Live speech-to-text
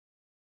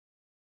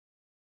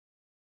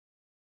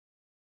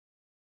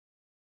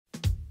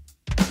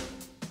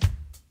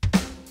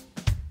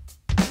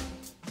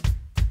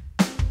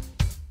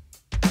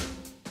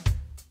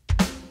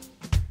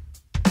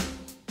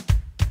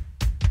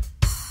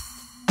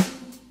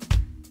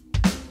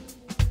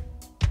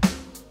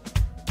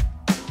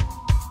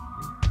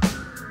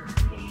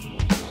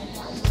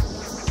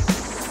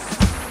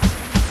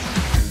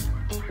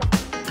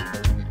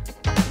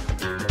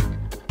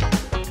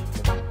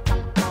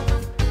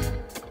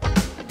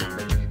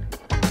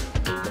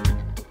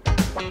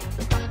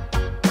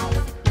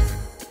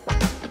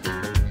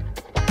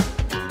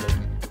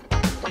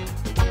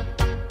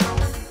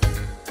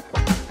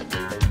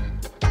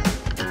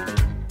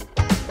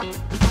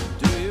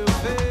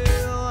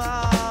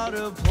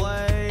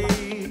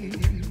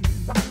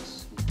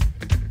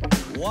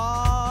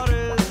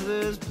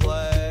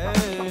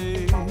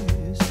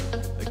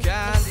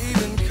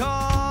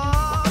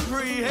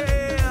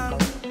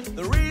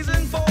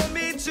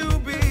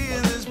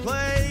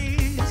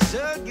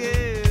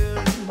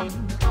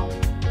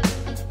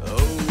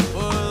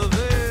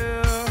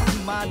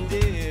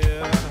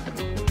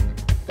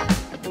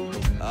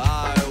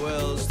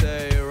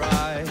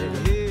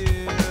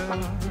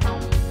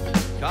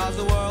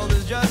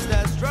just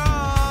as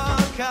strong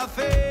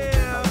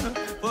caffeine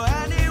for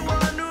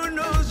anyone who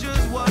knows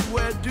just what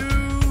we're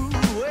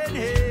doing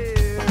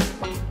here.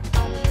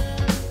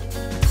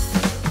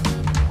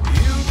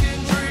 You can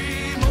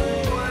dream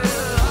all you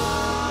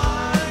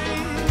like,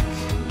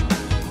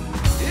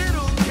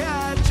 it'll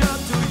catch up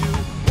to you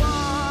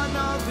one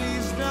of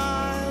these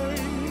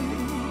nights.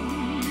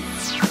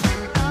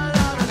 La,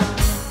 la, la, la.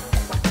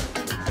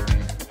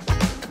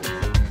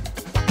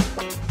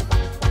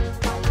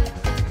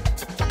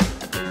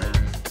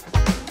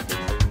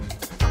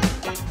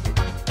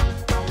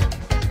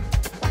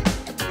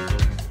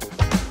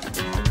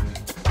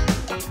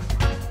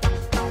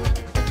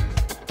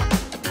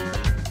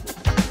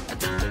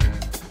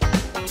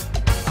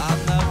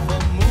 I've never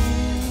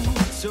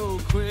moved so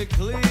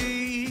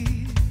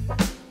quickly,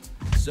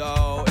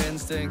 so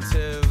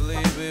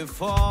instinctively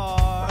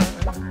before.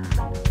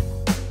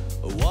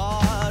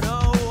 What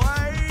a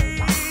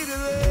way to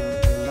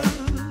live.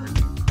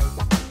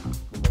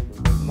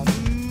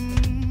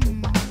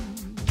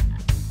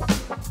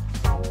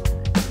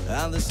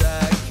 And the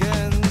sad